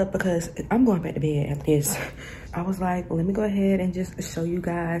still up, because I'm going back to bed after this, I was like, let me go ahead and just show you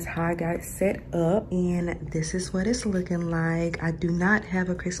guys how I got set up. And this is what it's looking like. I do not have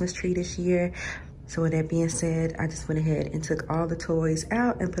a Christmas tree this year. So with that being said, I just went ahead and took all the toys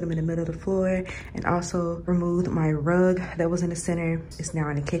out and put them in the middle of the floor, and also removed my rug that was in the center. It's now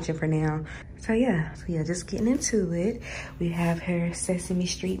in the kitchen for now. So yeah, just getting into it. We have her Sesame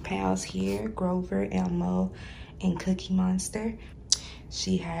Street pals here, Grover, Elmo, and Cookie Monster.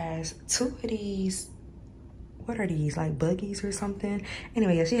 She has 2 of these. What are these, like buggies or something?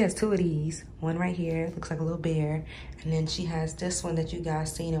 Anyway, yeah, she has 2 of these. One right here, looks like a little bear. And then she has this one that you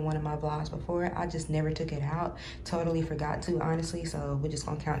guys seen in one of my vlogs before. I just never took it out. Totally forgot to, honestly. So we're just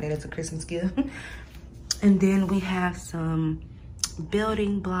gonna count that as a Christmas gift. And then we have some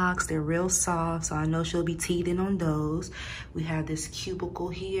building blocks. They're real soft, so I know she'll be teething on those. We have this cubicle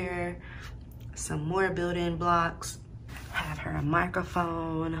here. Some more building blocks. Have her a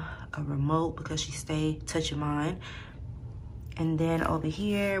microphone, a remote because she stay touching mine. And then over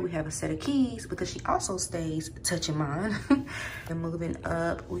here, we have a set of keys because she also stays touching mine. And moving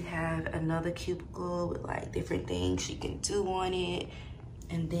up, we have another cubicle with like different things she can do on it.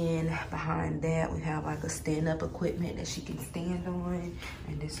 And then behind that, we have like a stand-up equipment that she can stand on.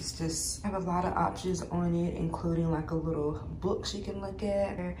 And this is just, I have a lot of options on it, including like a little book she can look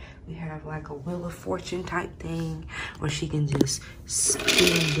at. We have like a Wheel of Fortune type thing where she can just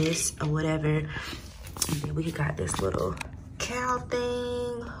spin this or whatever. And then we got this little cow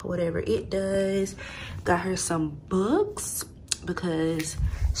thing, whatever it does. Got her some books because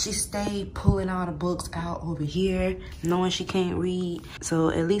she stayed pulling all the books out over here, knowing she can't read. So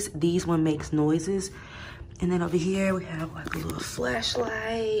at least these one makes noises. And then over here, we have like a little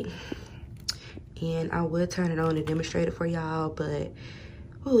flashlight. And I will turn it on to demonstrate it for y'all, but,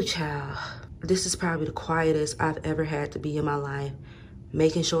 ooh, child. This is probably the quietest I've ever had to be in my life,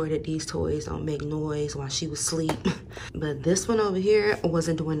 making sure that these toys don't make noise while she was asleep. But this one over here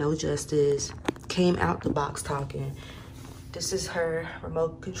wasn't doing no justice. Came out the box talking. This is her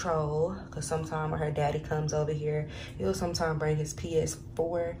remote control, because sometimes when her daddy comes over here, he'll sometimes bring his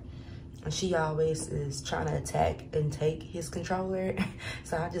PS4, and she always is trying to attack and take his controller.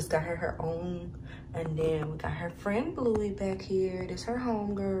 So I just got her own. And then we got her friend Bluey back here. This is her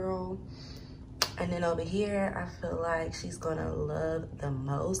homegirl. And then over here, I feel like she's gonna love the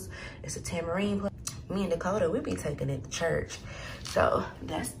most. It's a tambourine play. Me and Dakota, we be taking it to church. So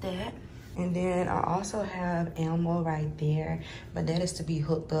that's that. And then I also have Elmo right there, but that is to be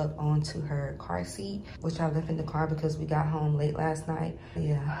hooked up onto her car seat, which I left in the car because we got home late last night.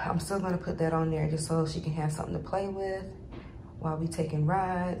 Yeah, I'm still gonna put that on there just so she can have something to play with while we taking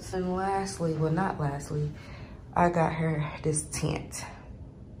rides. And lastly, well, not lastly, I got her this tent.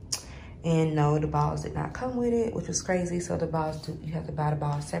 And no, the balls did not come with it, which was crazy. So the balls, you have to buy the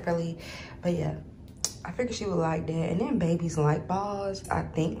balls separately. But yeah, I figured she would like that. And then babies like balls. I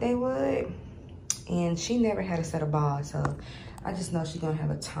think they would. And she never had a set of balls, so I just know she's gonna have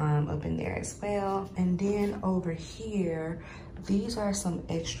a time up in there as well. And then over here, these are some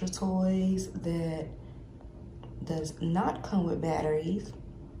extra toys that does not come with batteries.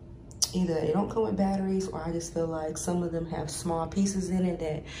 Either they don't come with batteries, or I just feel like some of them have small pieces in it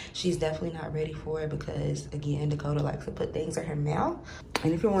that she's definitely not ready for, because again, Dakota likes to put things in her mouth.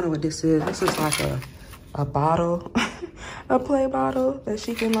 And if you're wondering what this is like a bottle, a play bottle that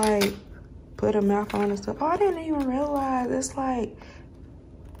she can like put her mouth on and stuff. Oh, I didn't even realize it's like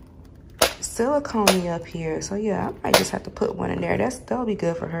silicone up here. So yeah, I might just have to put one in there. That'll be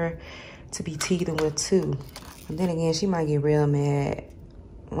good for her to be teething with too. And then again, she might get real mad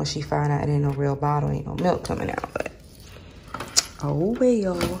when she find out it ain't no real bottle, ain't no milk coming out, but oh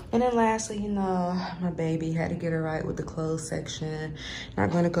well. And then lastly, you know, my baby had to get her right with the clothes section.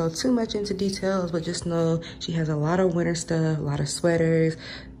 Not gonna go too much into details, but just know she has a lot of winter stuff, a lot of sweaters,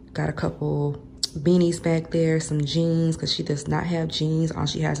 got a couple beanies back there, some jeans, because she does not have jeans. All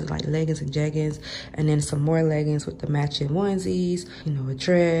she has is like leggings and jeggings, and then some more leggings with the matching onesies, you know, a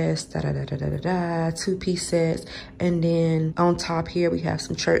dress, two-piece sets. And then on top here we have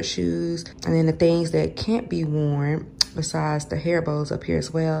some church shoes, and then the things that can't be worn besides the hair bows up here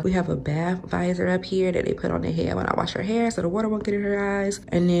as well. We have a bath visor up here that they put on their head when I wash her hair so the water won't get in her eyes.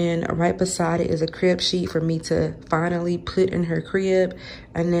 And then right beside it is a crib sheet for me to finally put in her crib.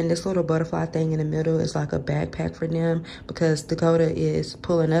 And then this little butterfly thing in the middle is like a backpack for them because Dakota is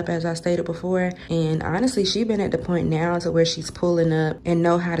pulling up, as I stated before. And honestly, she's been at the point now to where she's pulling up and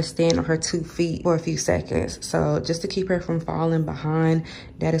know how to stand on her 2 feet for a few seconds. So just to keep her from falling behind,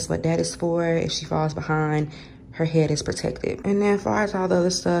 that is what that is for. If she falls behind, her head is protected. And then as far as all the other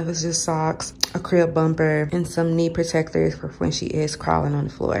stuff, it's just socks, a crib bumper, and some knee protectors for when she is crawling on the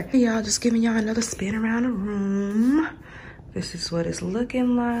floor. Y'all, just giving y'all another spin around the room. This is what it's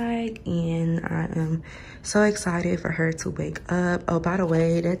looking like, and I am so excited for her to wake up. Oh, by the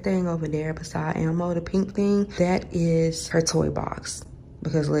way, that thing over there beside Elmo, the pink thing, that is her toy box.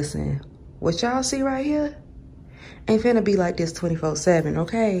 Because listen, what y'all see right here ain't finna be like this 24/7,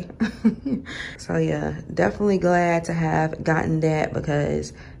 okay? So yeah, definitely glad to have gotten that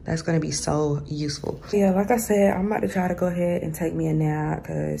because that's gonna be so useful. Yeah, like I said, I'm about to try to go ahead and take me a nap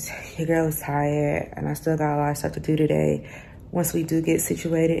because your girl is tired and I still got a lot of stuff to do today. Once we do get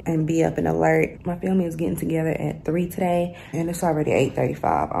situated and be up and alert, my family is getting together at 3 today and it's already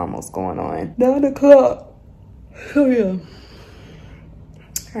 8:35, almost going on 9 o'clock. So yeah.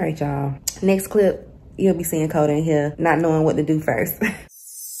 All right, y'all. Next clip, you'll be seeing Coda in here, not knowing what to do first.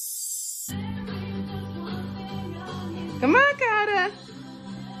 Come on, Coda.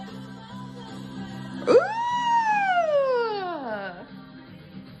 Ooh!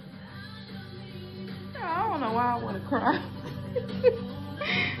 I don't know why I want to cry.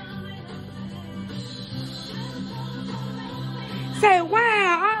 Say,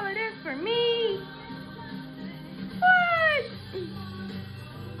 wow, all of this for me? What?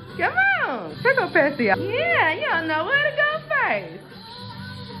 Come on, take a Pepsi. Yeah, you don't know where to go first.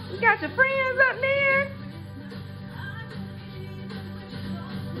 You got your friends up there?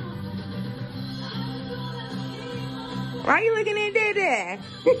 Why you looking at that?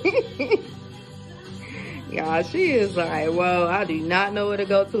 Y'all, she is like, whoa, I do not know where to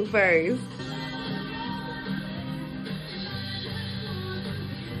go to first.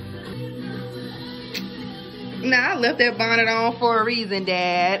 Nah, I left that bonnet on for a reason,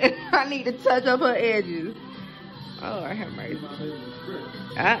 Dad. I need to touch up her edges. Oh, I have mercy.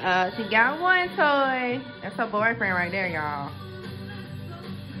 She got one toy. That's her boyfriend right there, y'all.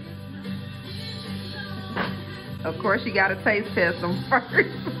 Of course, you gotta taste test them first.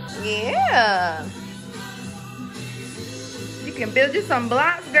 Yeah. You can build you some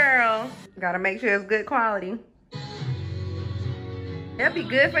blocks, girl. Gotta make sure it's good quality. That'd be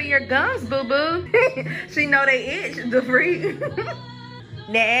good for your gums, boo-boo. She know they itch, the freak.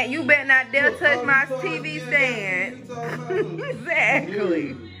 Dad, you better not dare touch my TV stand.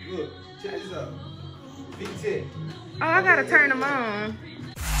 Exactly. Look, check this out. Big 10. Oh, I gotta turn them on.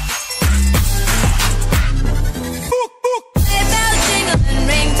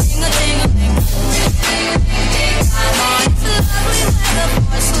 Ring,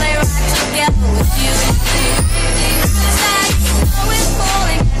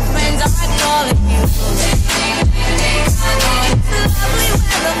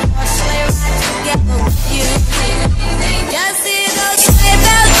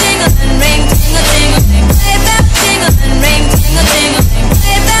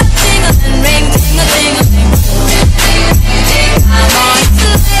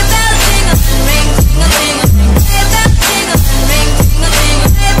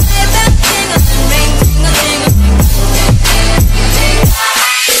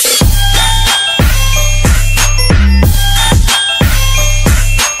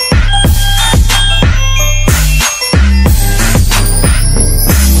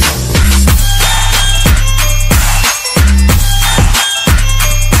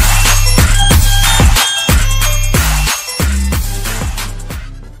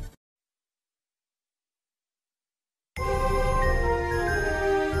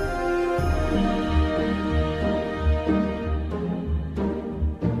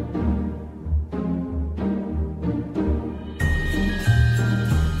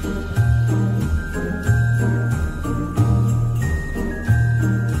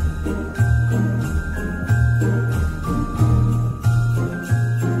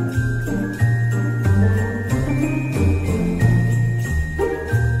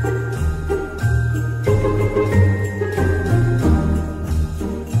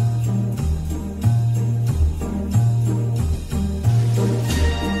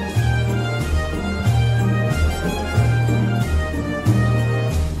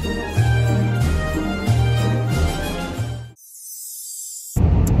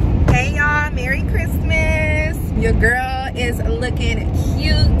 is looking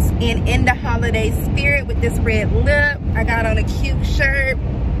cute and in the holiday spirit with this red lip. I got on a cute shirt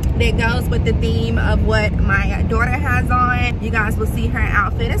that goes with the theme of what my daughter has on. You guys will see her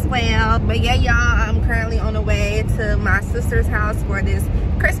outfit as well. But yeah, y'all, I'm currently on the way to my sister's house for this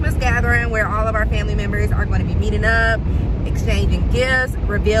Christmas gathering where all of our family members are going to be meeting up, exchanging gifts,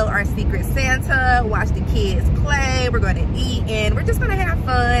 reveal our secret Santa, watch the kids play, we're going to eat, and we're just going to have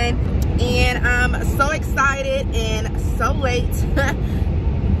fun. And I'm so excited and so late,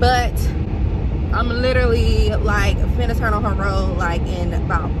 but I'm literally like finna turn on her road like in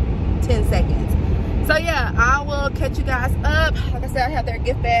about 10 seconds. So yeah, I will catch you guys up. Like I said, I have their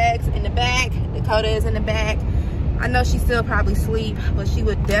gift bags in the back. Dakota is in the back. I know she's still probably asleep, but she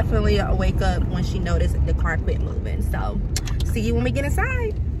would definitely wake up when she noticed the car quit moving. So see you when we get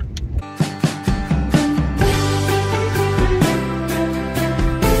inside.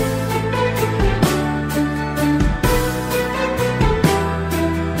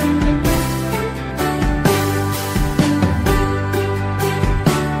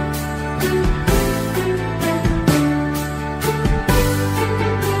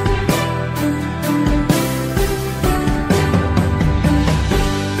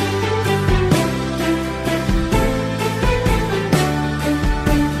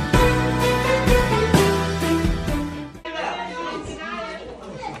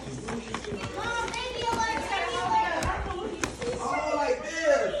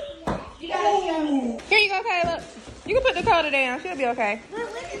 Dakota down. She'll be okay.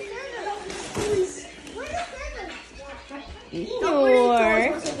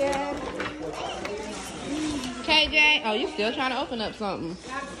 Sure. KJ, oh, you still trying to open up something?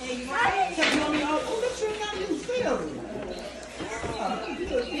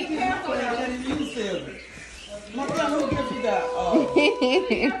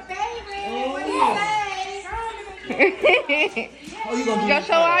 Go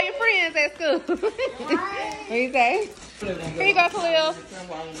show all your friends at school. What you say? Here you go, Khalil.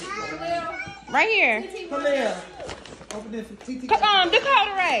 Right here. Khalil. Open this for TT. Come on,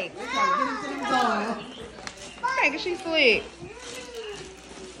 Dakota Ray. Okay, cause she's slick.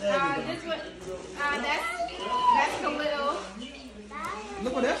 That's Khalil.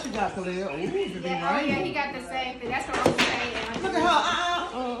 Look what else you got, Khalil. Ooh, Yeah, he got the same thing. That's what I'm saying. Look at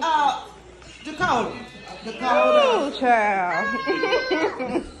her. Dakota. Ooh, child.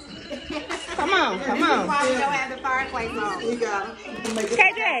 Come on. Probably don't have the fireplace on. We got him.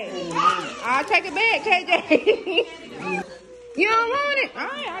 KJ, I'll take it back, KJ. You don't want it? All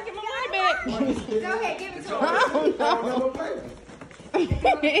right, I'll get my money back. Go ahead, give it to him. Oh, no.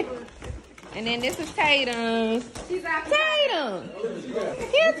 And then this is Tatum's. She's out Tatum.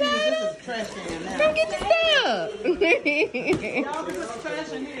 Here, Tatum. Come get the stuff. Y'all can put the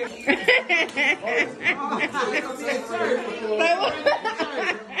trash in here.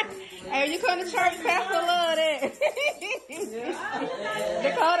 Hey, you come to church, Pastor love that.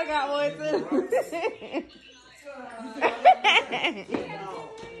 Dakota got one too.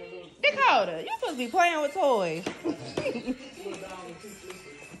 Dakota, you supposed to be playing with toys.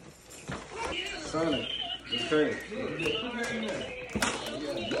 Sonic, it's crazy.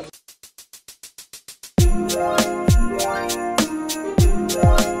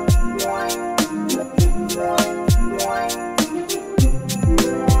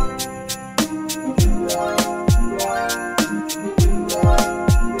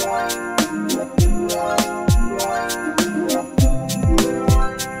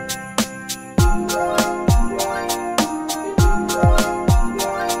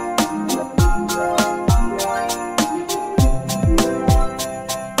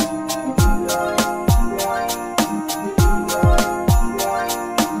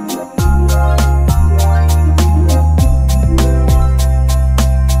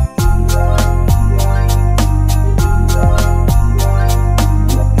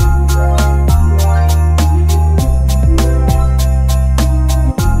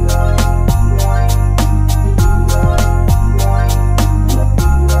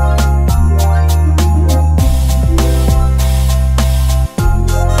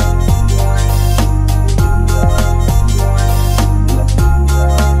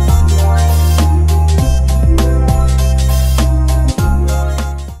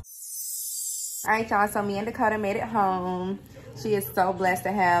 Y'all, so me and Dakota made it home. She is so blessed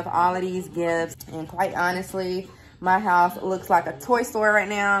to have all of these gifts, and quite honestly, My house looks like a toy store right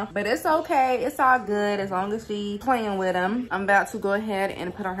now, but it's okay. It's all good as long as she playing with him. I'm about to go ahead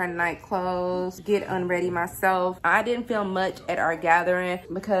and put on her night clothes, get unready myself. I didn't film much at our gathering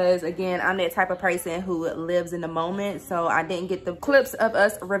because, again, I'm that type of person who lives in the moment. So I didn't get the clips of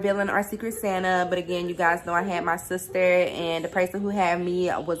us revealing our Secret Santa. But again, you guys know I had my sister, and the person who had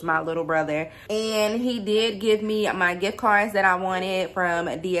me was my little brother. And he did give me my gift cards that I wanted from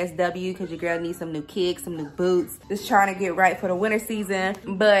DSW because your girl needs some new kicks, some new boots. Just trying to get right for the winter season.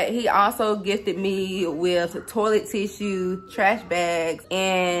 But he also gifted me with toilet tissue, trash bags,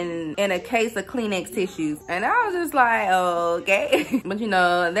 and a case of Kleenex tissues. And I was just like, oh, okay. But you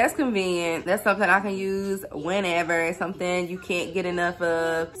know, that's convenient. That's something I can use whenever. Something you can't get enough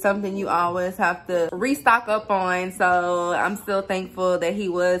of. Something you always have to restock up on. So I'm still thankful that he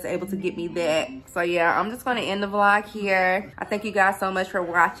was able to get me that. So yeah, I'm just gonna end the vlog here. I thank you guys so much for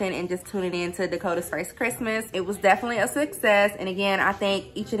watching and just tuning in to Dakota's first Christmas. It was definitely a success. And again, I thank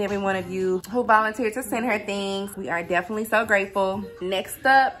each and every one of you who volunteered to send her things. We are definitely so grateful. Next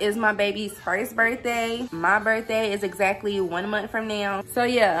up is my baby's first birthday. My birthday is exactly 1 month from now. So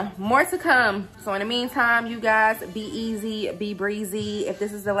yeah, more to come. So in the meantime, you guys be easy, be breezy. If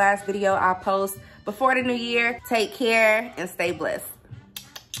this is the last video I'll post before the new year, take care and stay blessed.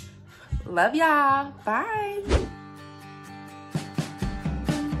 Love y'all. Bye.